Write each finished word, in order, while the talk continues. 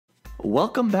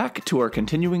Welcome back to our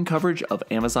continuing coverage of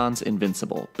Amazon's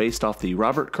Invincible, based off the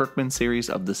Robert Kirkman series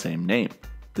of the same name.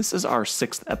 This is our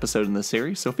 6th episode in the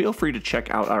series, so feel free to check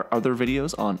out our other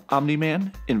videos on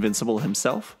Omni-Man, Invincible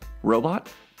himself, Robot,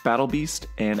 Battle Beast,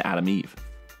 and Adam Eve.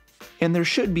 And there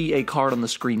should be a card on the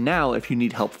screen now if you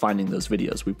need help finding those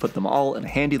videos. We put them all in a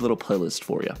handy little playlist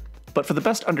for you. But for the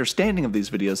best understanding of these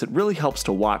videos, it really helps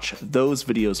to watch those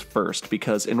videos first,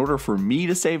 because in order for me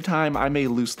to save time, I may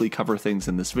loosely cover things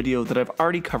in this video that I've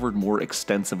already covered more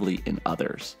extensively in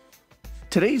others.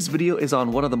 Today's video is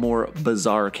on one of the more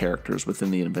bizarre characters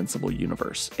within the Invincible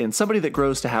universe, and somebody that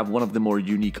grows to have one of the more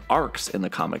unique arcs in the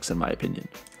comics in my opinion.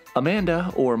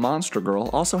 Amanda, or Monster Girl,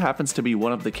 also happens to be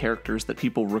one of the characters that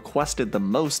people requested the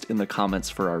most in the comments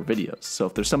for our videos, so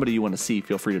if there's somebody you want to see,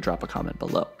 feel free to drop a comment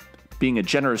below. Being a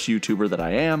generous YouTuber that I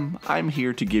am, I'm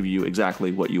here to give you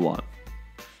exactly what you want.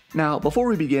 Now, before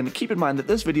we begin, keep in mind that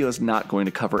this video is not going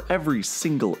to cover every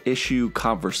single issue,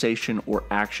 conversation, or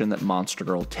action that Monster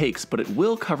Girl takes, but it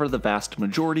will cover the vast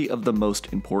majority of the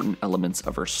most important elements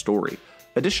of her story.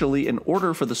 Additionally, in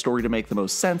order for the story to make the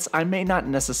most sense, I may not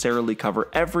necessarily cover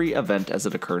every event as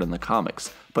it occurred in the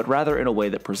comics, but rather in a way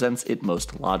that presents it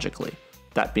most logically.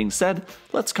 That being said,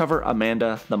 let's cover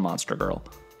Amanda the Monster Girl.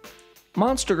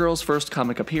 Monster Girl's first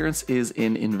comic appearance is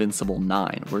in Invincible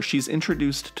 9, where she's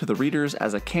introduced to the readers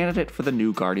as a candidate for the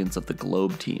new Guardians of the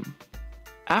Globe team.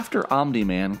 After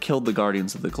Omni-Man killed the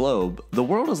Guardians of the Globe, the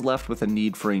world is left with a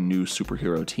need for a new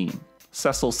superhero team.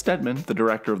 Cecil Stedman, the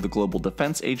director of the Global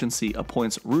Defense Agency,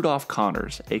 appoints Rudolph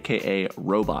Connors, aka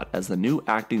Robot, as the new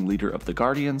acting leader of the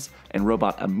Guardians, and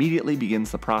Robot immediately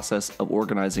begins the process of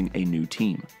organizing a new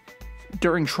team.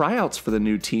 During tryouts for the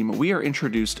new team, we are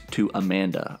introduced to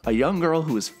Amanda, a young girl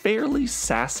who is fairly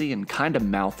sassy and kinda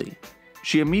mouthy.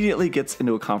 She immediately gets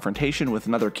into a confrontation with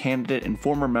another candidate and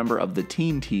former member of the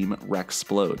teen team,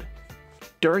 Rexplode.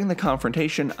 During the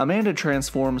confrontation, Amanda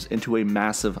transforms into a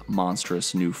massive,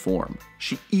 monstrous new form.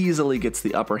 She easily gets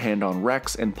the upper hand on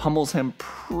Rex and pummels him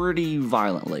pretty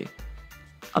violently.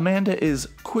 Amanda is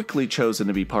quickly chosen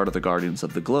to be part of the Guardians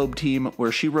of the Globe team,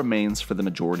 where she remains for the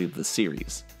majority of the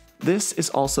series. This is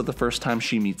also the first time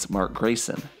she meets Mark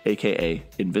Grayson, aka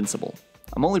Invincible.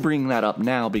 I'm only bringing that up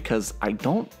now because I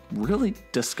don't really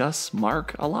discuss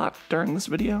Mark a lot during this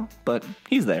video, but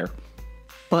he's there.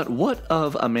 But what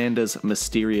of Amanda's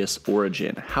mysterious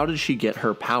origin? How did she get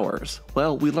her powers?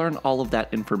 Well, we learn all of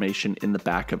that information in the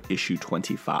back of issue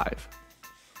 25.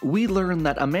 We learn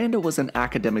that Amanda was an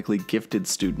academically gifted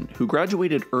student who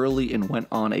graduated early and went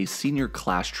on a senior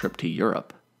class trip to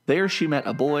Europe. There she met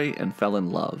a boy and fell in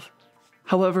love.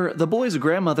 However, the boy's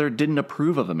grandmother didn't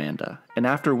approve of Amanda, and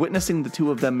after witnessing the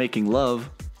two of them making love,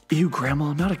 "Ew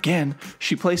grandma, not again,"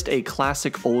 she placed a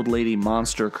classic old lady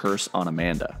monster curse on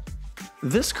Amanda.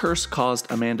 This curse caused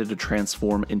Amanda to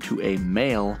transform into a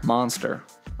male monster.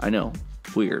 I know,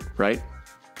 weird, right?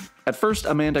 At first,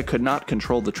 Amanda could not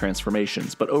control the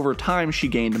transformations, but over time she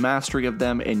gained mastery of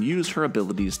them and used her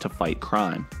abilities to fight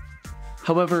crime.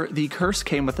 However, the curse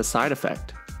came with a side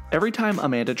effect. Every time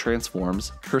Amanda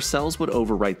transforms, her cells would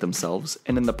overwrite themselves,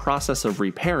 and in the process of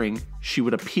repairing, she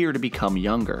would appear to become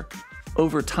younger.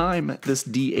 Over time, this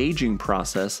de-aging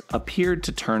process appeared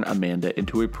to turn Amanda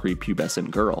into a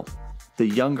prepubescent girl. The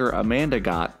younger Amanda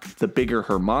got, the bigger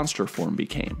her monster form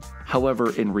became.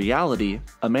 However, in reality,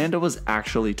 Amanda was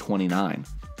actually 29.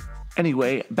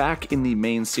 Anyway, back in the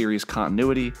main series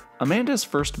continuity, Amanda's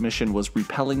first mission was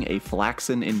repelling a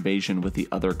Flaxen invasion with the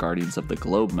other Guardians of the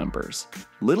Globe members.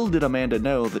 Little did Amanda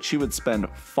know that she would spend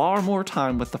far more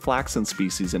time with the Flaxen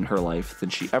species in her life than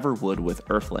she ever would with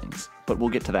Earthlings, but we'll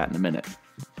get to that in a minute.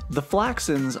 The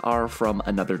Flaxens are from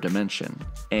another dimension,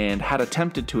 and had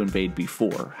attempted to invade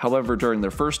before. However, during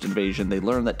their first invasion, they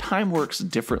learned that time works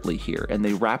differently here, and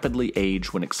they rapidly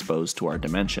age when exposed to our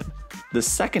dimension. The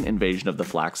second invasion of the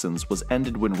Flaxens was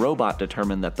ended when Robot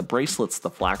determined that the bracelets the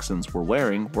Flaxens were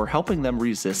wearing were helping them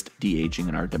resist de-aging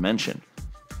in our dimension.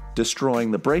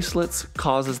 Destroying the bracelets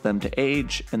causes them to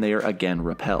age, and they are again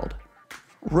repelled.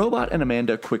 Robot and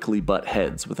Amanda quickly butt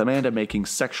heads, with Amanda making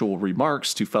sexual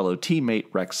remarks to fellow teammate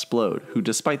Rexplode, who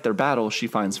despite their battle she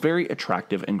finds very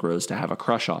attractive and grows to have a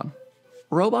crush on.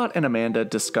 Robot and Amanda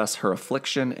discuss her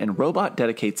affliction, and Robot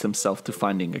dedicates himself to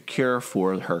finding a cure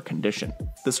for her condition.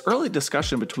 This early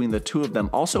discussion between the two of them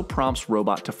also prompts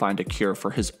Robot to find a cure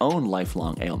for his own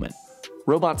lifelong ailment.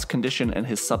 Robot's condition and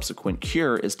his subsequent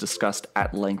cure is discussed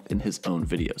at length in his own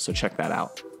video, so check that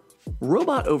out.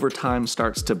 Robot over time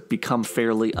starts to become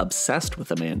fairly obsessed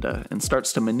with Amanda and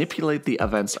starts to manipulate the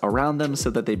events around them so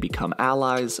that they become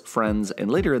allies, friends, and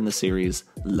later in the series,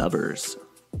 lovers.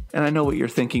 And I know what you're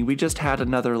thinking, we just had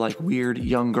another weird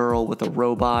young girl with a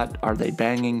robot, are they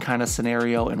banging kind of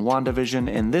scenario in WandaVision,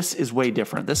 and this is way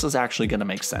different. This is actually going to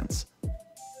make sense.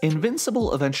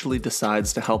 Invincible eventually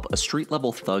decides to help a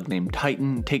street-level thug named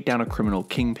Titan take down a criminal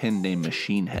kingpin named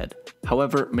Machine Head.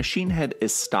 However, Machine Head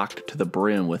is stocked to the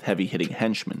brim with heavy-hitting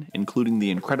henchmen, including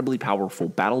the incredibly powerful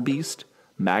Battle Beast,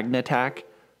 Magnetak,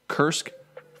 Kursk,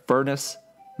 Furnace,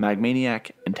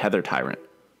 Magmaniac, and Tether Tyrant.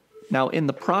 Now, in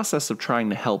the process of trying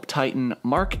to help Titan,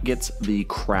 Mark gets the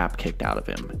crap kicked out of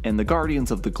him, and the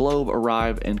Guardians of the Globe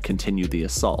arrive and continue the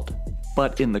assault.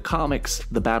 But in the comics,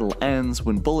 the battle ends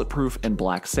when Bulletproof and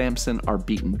Black Samson are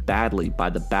beaten badly by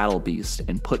the Battle Beast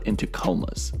and put into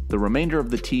comas. The remainder of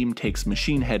the team takes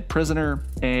Machine Head prisoner,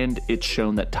 and it's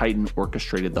shown that Titan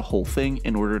orchestrated the whole thing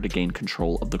in order to gain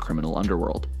control of the criminal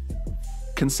underworld.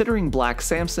 Considering Black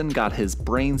Samson got his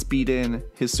brains beat in,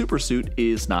 his supersuit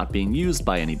is not being used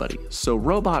by anybody, so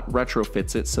Robot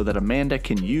retrofits it so that Amanda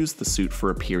can use the suit for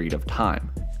a period of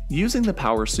time. Using the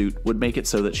power suit would make it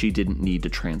so that she didn't need to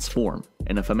transform,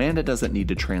 and if Amanda doesn't need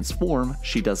to transform,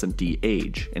 she doesn't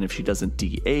de-age, and if she doesn't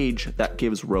de-age, that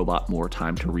gives Robot more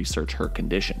time to research her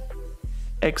condition.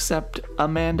 Except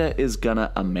Amanda is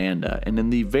gonna Amanda, and in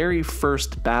the very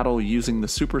first battle using the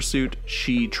supersuit,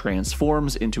 she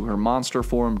transforms into her monster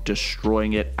form,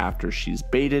 destroying it after she's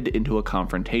baited into a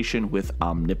confrontation with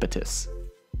Omnipotus.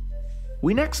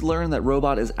 We next learn that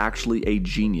Robot is actually a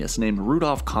genius named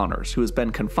Rudolph Connors who has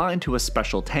been confined to a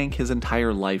special tank his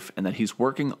entire life and that he's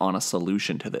working on a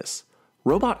solution to this.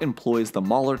 Robot employs the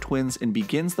Mahler twins and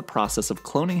begins the process of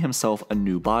cloning himself a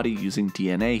new body using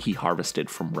DNA he harvested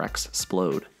from Rex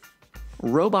Splode.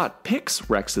 Robot picks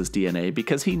Rex's DNA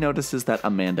because he notices that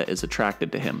Amanda is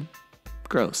attracted to him.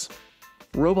 Gross.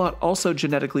 Robot also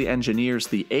genetically engineers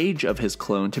the age of his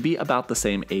clone to be about the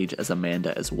same age as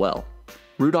Amanda as well.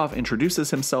 Rudolph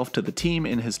introduces himself to the team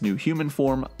in his new human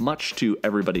form, much to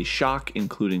everybody's shock,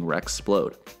 including Rex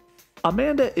Splode.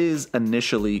 Amanda is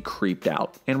initially creeped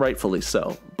out, and rightfully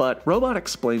so, but Robot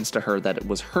explains to her that it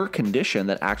was her condition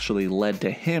that actually led to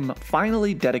him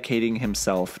finally dedicating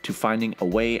himself to finding a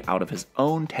way out of his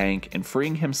own tank and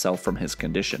freeing himself from his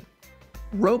condition.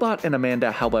 Robot and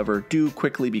Amanda, however, do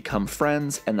quickly become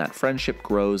friends, and that friendship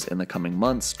grows in the coming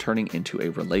months, turning into a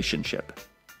relationship.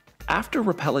 After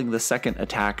repelling the second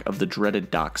attack of the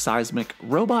dreaded Doc Seismic,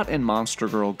 Robot and Monster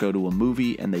Girl go to a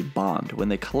movie and they bond when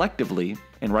they collectively,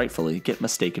 and rightfully, get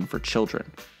mistaken for children.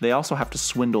 They also have to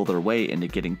swindle their way into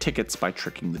getting tickets by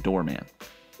tricking the doorman.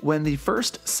 When the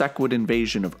first Sequid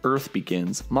invasion of Earth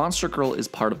begins, Monster Girl is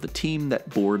part of the team that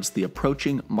boards the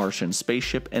approaching Martian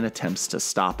spaceship and attempts to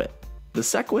stop it. The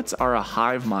Sequids are a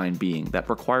hive mind being that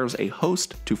requires a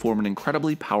host to form an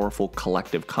incredibly powerful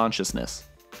collective consciousness.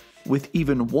 With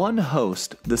even one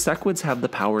host, the Sequids have the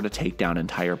power to take down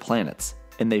entire planets,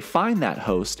 and they find that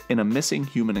host in a missing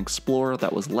human explorer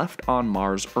that was left on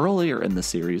Mars earlier in the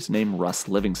series named Russ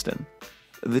Livingston.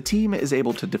 The team is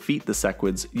able to defeat the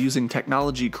Sequids using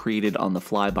technology created on the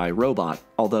fly by Robot,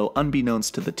 although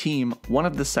unbeknownst to the team, one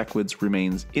of the Sequids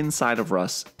remains inside of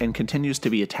Russ and continues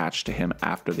to be attached to him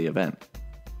after the event.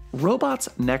 Robot's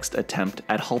next attempt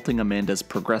at halting Amanda's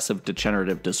progressive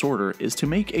degenerative disorder is to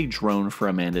make a drone for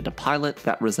Amanda to pilot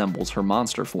that resembles her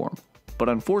monster form, but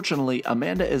unfortunately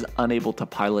Amanda is unable to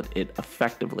pilot it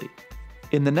effectively.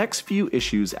 In the next few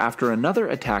issues, after another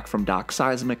attack from Doc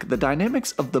Seismic, the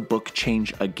dynamics of the book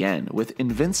change again, with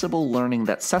Invincible learning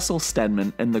that Cecil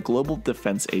Stedman and the Global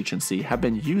Defense Agency have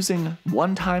been using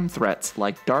one-time threats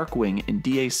like Darkwing and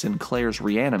D.A. Sinclair's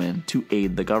Reaniman to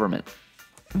aid the government.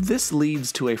 This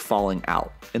leads to a falling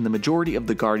out, and the majority of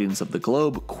the Guardians of the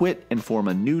Globe quit and form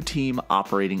a new team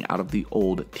operating out of the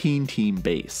old Teen Team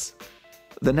base.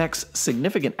 The next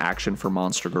significant action for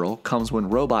Monster Girl comes when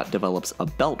Robot develops a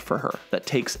belt for her that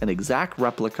takes an exact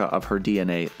replica of her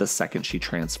DNA the second she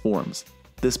transforms.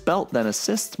 This belt then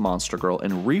assists Monster Girl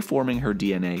in reforming her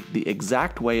DNA the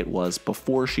exact way it was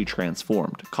before she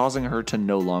transformed, causing her to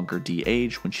no longer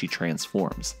de-age when she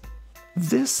transforms.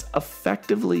 This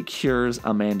effectively cures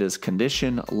Amanda's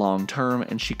condition long term,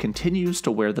 and she continues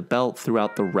to wear the belt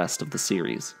throughout the rest of the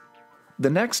series. The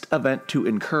next event to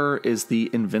incur is the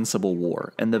Invincible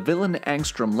War, and the villain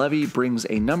Angstrom Levy brings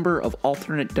a number of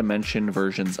alternate dimension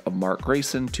versions of Mark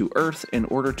Grayson to Earth in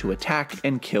order to attack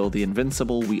and kill the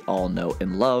Invincible we all know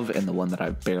and love, and the one that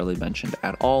I've barely mentioned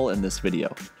at all in this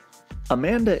video.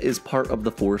 Amanda is part of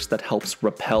the force that helps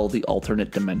repel the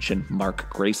alternate dimension Mark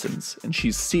Grayson's, and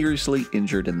she's seriously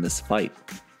injured in this fight.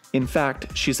 In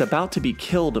fact, she's about to be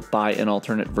killed by an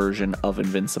alternate version of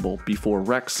Invincible before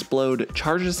Rex Splode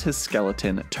charges his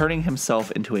skeleton, turning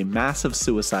himself into a massive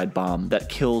suicide bomb that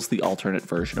kills the alternate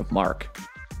version of Mark.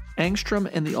 Angstrom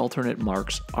and the alternate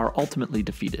marks are ultimately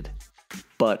defeated.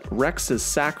 But Rex's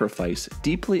sacrifice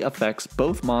deeply affects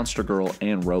both Monster Girl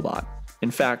and Robot. In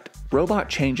fact, Robot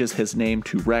changes his name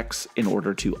to Rex in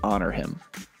order to honor him.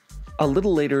 A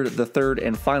little later, the third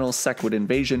and final Sequid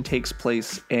invasion takes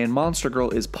place, and Monster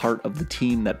Girl is part of the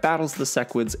team that battles the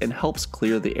Sequids and helps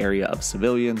clear the area of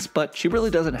civilians, but she really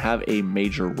doesn't have a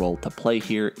major role to play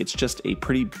here. It's just a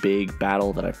pretty big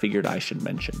battle that I figured I should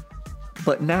mention.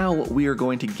 But now we are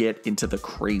going to get into the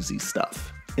crazy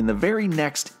stuff. In the very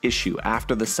next issue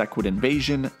after the Sequid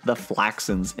invasion, the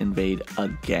Flaxans invade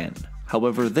again.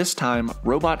 However, this time,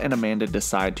 Robot and Amanda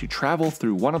decide to travel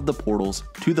through one of the portals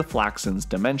to the Flaxans'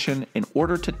 dimension in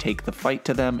order to take the fight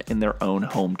to them in their own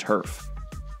home turf.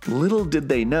 Little did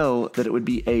they know that it would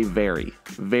be a very,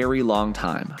 very long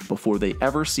time before they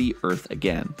ever see Earth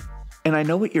again. And I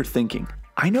know what you're thinking.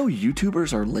 I know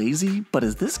YouTubers are lazy, but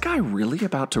is this guy really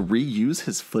about to reuse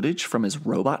his footage from his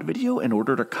Robot video in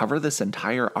order to cover this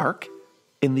entire arc?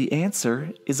 And the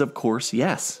answer is of course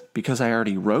yes, because I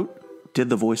already wrote, did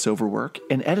the voiceover work,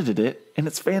 and edited it, and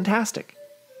it's fantastic.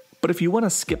 But if you want to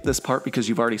skip this part because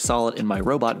you've already saw it in my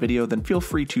Robot video, then feel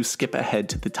free to skip ahead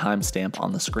to the timestamp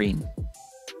on the screen.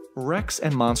 Rex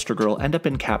and Monster Girl end up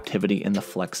in captivity in the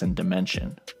Flexen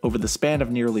dimension. Over the span of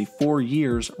nearly 4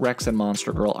 years, Rex and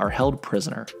Monster Girl are held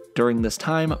prisoner. During this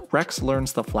time, Rex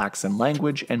learns the Flaxen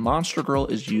language, and Monster Girl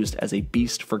is used as a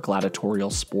beast for gladiatorial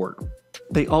sport.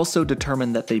 They also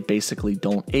determine that they basically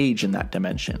don't age in that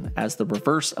dimension, as the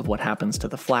reverse of what happens to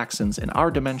the Flaxans in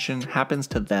our dimension happens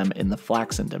to them in the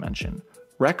Flaxen dimension.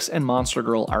 Rex and Monster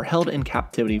Girl are held in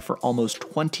captivity for almost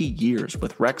 20 years,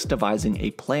 with Rex devising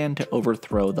a plan to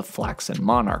overthrow the Flaxen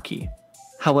monarchy.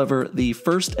 However, the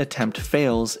first attempt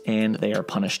fails and they are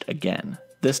punished again,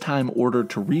 this time ordered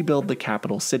to rebuild the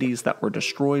capital cities that were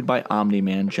destroyed by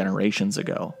Omni-Man generations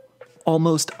ago.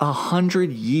 Almost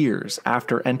 100 years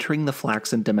after entering the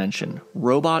Flaxen dimension,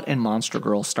 Robot and Monster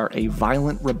Girl start a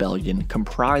violent rebellion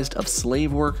comprised of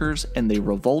slave workers, and they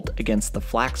revolt against the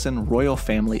Flaxen royal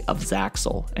family of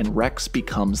Zaxel, and Rex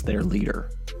becomes their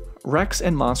leader. Rex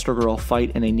and Monster Girl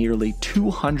fight in a nearly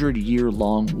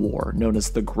 200-year-long war known as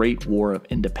the Great War of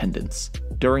Independence.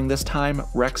 During this time,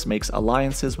 Rex makes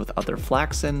alliances with other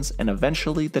Flaxens, and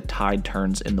eventually the tide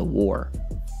turns in the war.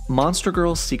 Monster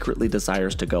Girl secretly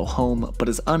desires to go home, but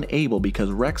is unable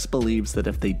because Rex believes that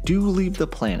if they do leave the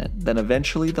planet, then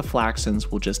eventually the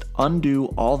Flaxens will just undo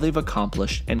all they've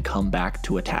accomplished and come back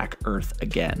to attack Earth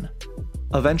again.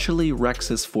 Eventually,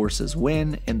 Rex's forces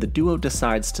win, and the duo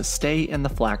decides to stay in the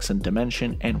Flaxen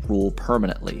dimension and rule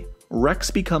permanently.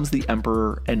 Rex becomes the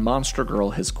Emperor and Monster Girl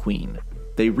his queen.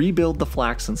 They rebuild the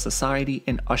Flaxen society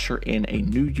and usher in a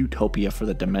new utopia for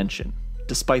the dimension.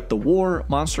 Despite the war,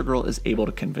 Monster Girl is able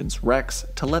to convince Rex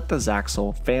to let the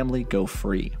Zaxel family go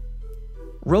free.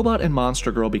 Robot and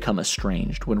Monster Girl become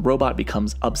estranged when Robot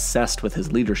becomes obsessed with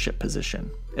his leadership position.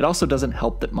 It also doesn't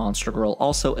help that Monster Girl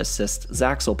also assists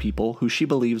Zaxel people who she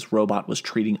believes Robot was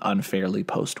treating unfairly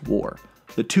post-war.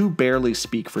 The two barely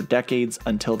speak for decades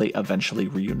until they eventually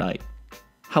reunite.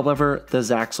 However, the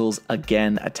Zaxels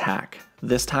again attack,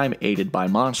 this time aided by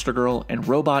Monster Girl, and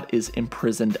Robot is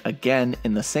imprisoned again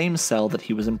in the same cell that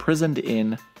he was imprisoned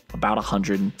in about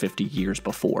 150 years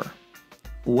before.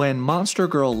 When Monster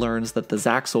Girl learns that the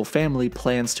Zaxel family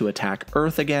plans to attack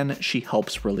Earth again, she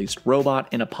helps release Robot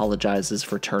and apologizes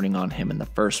for turning on him in the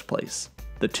first place.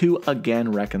 The two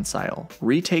again reconcile,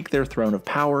 retake their throne of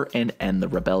power, and end the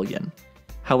rebellion.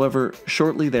 However,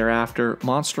 shortly thereafter,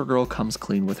 Monster Girl comes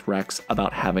clean with Rex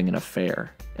about having an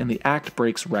affair, and the act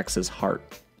breaks Rex's heart.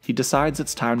 He decides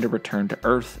it's time to return to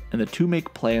Earth, and the two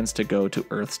make plans to go to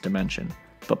Earth's dimension.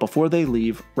 But before they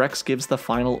leave, Rex gives the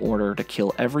final order to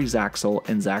kill every Zaxel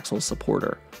and Zaxel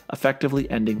supporter, effectively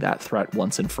ending that threat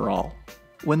once and for all.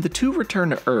 When the two return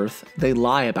to Earth, they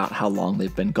lie about how long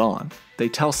they've been gone. They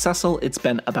tell Cecil it's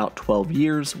been about 12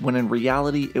 years, when in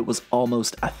reality it was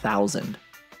almost 1,000.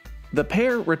 The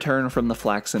pair return from the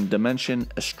Flaxen dimension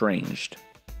estranged.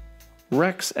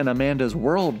 Rex and Amanda's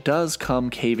world does come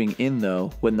caving in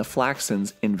though when the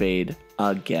Flaxens invade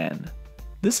again.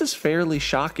 This is fairly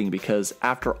shocking because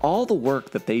after all the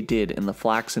work that they did in the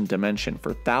Flaxen dimension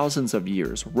for thousands of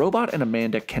years, Robot and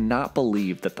Amanda cannot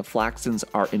believe that the Flaxens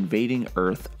are invading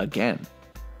Earth again.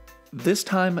 This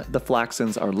time, the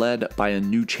Flaxens are led by a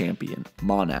new champion,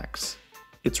 Monax.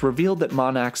 It's revealed that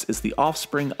Monax is the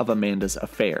offspring of Amanda's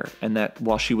affair, and that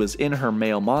while she was in her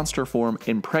male monster form,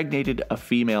 impregnated a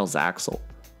female Zaxel.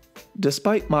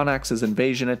 Despite Monax's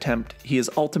invasion attempt, he is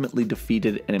ultimately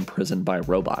defeated and imprisoned by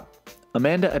Robot.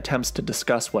 Amanda attempts to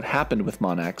discuss what happened with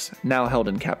Monax, now held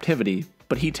in captivity,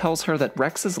 but he tells her that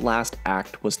Rex's last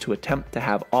act was to attempt to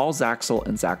have all Zaxel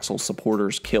and Zaxel's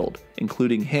supporters killed,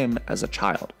 including him as a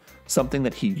child, something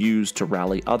that he used to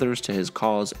rally others to his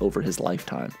cause over his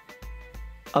lifetime.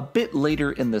 A bit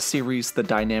later in the series, the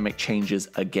dynamic changes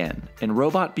again, and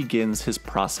Robot begins his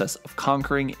process of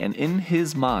conquering and, in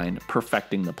his mind,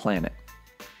 perfecting the planet.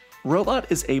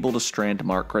 Robot is able to strand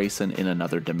Mark Grayson in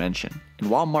another dimension, and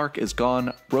while Mark is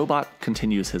gone, Robot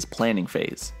continues his planning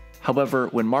phase. However,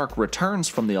 when Mark returns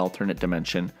from the alternate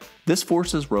dimension, this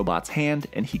forces Robot's hand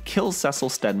and he kills Cecil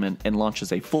Stedman and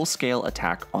launches a full-scale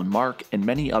attack on Mark and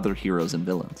many other heroes and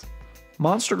villains.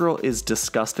 Monster Girl is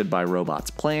disgusted by Robot's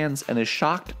plans and is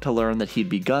shocked to learn that he'd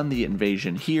begun the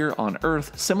invasion here on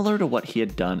Earth similar to what he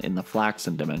had done in the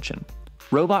Flaxen dimension.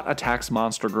 Robot attacks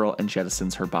Monster Girl and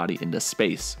jettisons her body into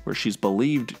space, where she's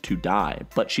believed to die,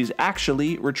 but she's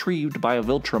actually retrieved by a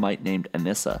Viltrumite named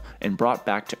Anissa and brought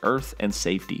back to Earth and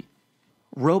safety.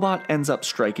 Robot ends up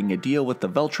striking a deal with the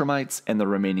Viltrumites and the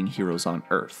remaining heroes on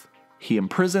Earth. He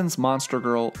imprisons Monster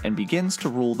Girl and begins to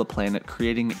rule the planet,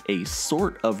 creating a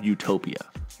sort of utopia.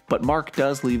 But Mark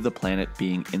does leave the planet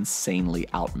being insanely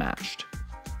outmatched.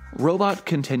 Robot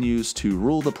continues to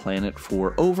rule the planet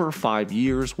for over 5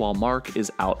 years while Mark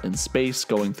is out in space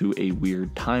going through a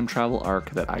weird time travel arc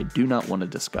that I do not want to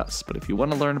discuss, but if you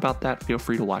want to learn about that, feel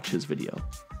free to watch his video.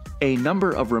 A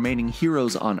number of remaining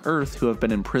heroes on Earth who have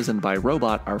been imprisoned by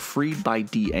Robot are freed by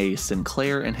D.A.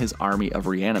 Sinclair and his army of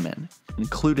Reanimen.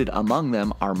 Included among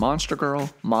them are Monster Girl,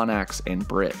 Monax, and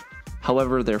Brit.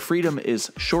 However, their freedom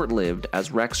is short-lived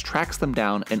as Rex tracks them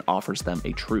down and offers them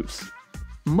a truce.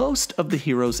 Most of the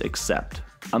heroes accept.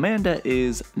 Amanda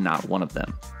is not one of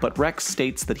them, but Rex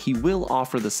states that he will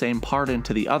offer the same pardon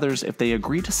to the others if they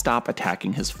agree to stop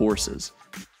attacking his forces.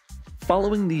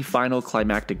 Following the final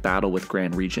climactic battle with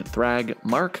Grand Regent Thrag,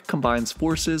 Mark combines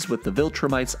forces with the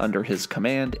Viltrumites under his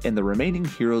command and the remaining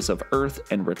heroes of Earth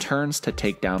and returns to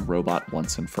take down Robot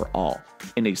once and for all.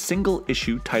 In a single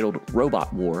issue titled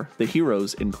Robot War, the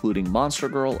heroes, including Monster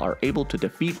Girl, are able to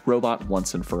defeat Robot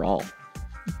once and for all.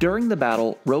 During the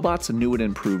battle, Robot's new and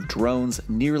improved drones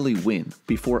nearly win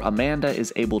before Amanda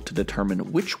is able to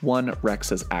determine which one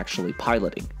Rex is actually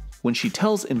piloting. When she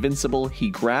tells Invincible,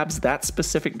 he grabs that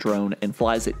specific drone and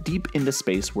flies it deep into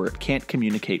space where it can't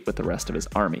communicate with the rest of his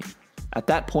army. At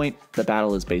that point, the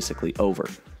battle is basically over.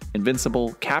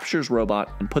 Invincible captures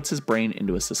Robot and puts his brain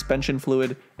into a suspension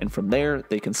fluid, and from there,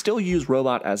 they can still use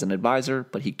Robot as an advisor,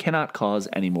 but he cannot cause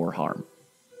any more harm.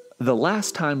 The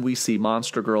last time we see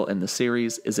Monster Girl in the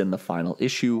series is in the final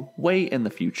issue, way in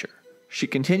the future. She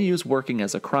continues working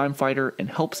as a crime fighter and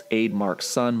helps aid Mark's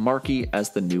son, Marky, as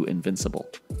the new Invincible.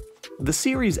 The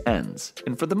series ends,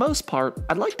 and for the most part,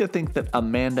 I'd like to think that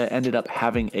Amanda ended up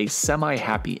having a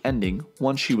semi-happy ending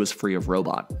once she was free of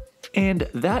Robot. And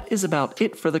that is about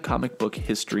it for the comic book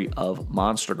history of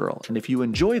Monster Girl. And if you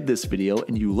enjoyed this video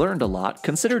and you learned a lot,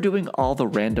 consider doing all the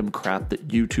random crap that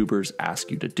YouTubers ask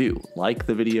you to do. Like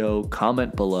the video,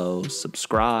 comment below,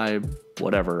 subscribe,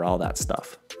 whatever, all that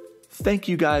stuff. Thank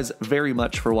you guys very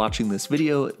much for watching this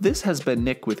video. This has been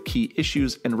Nick with Key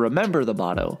Issues, and remember the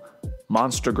motto,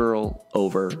 Monster Girl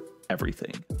over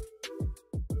everything.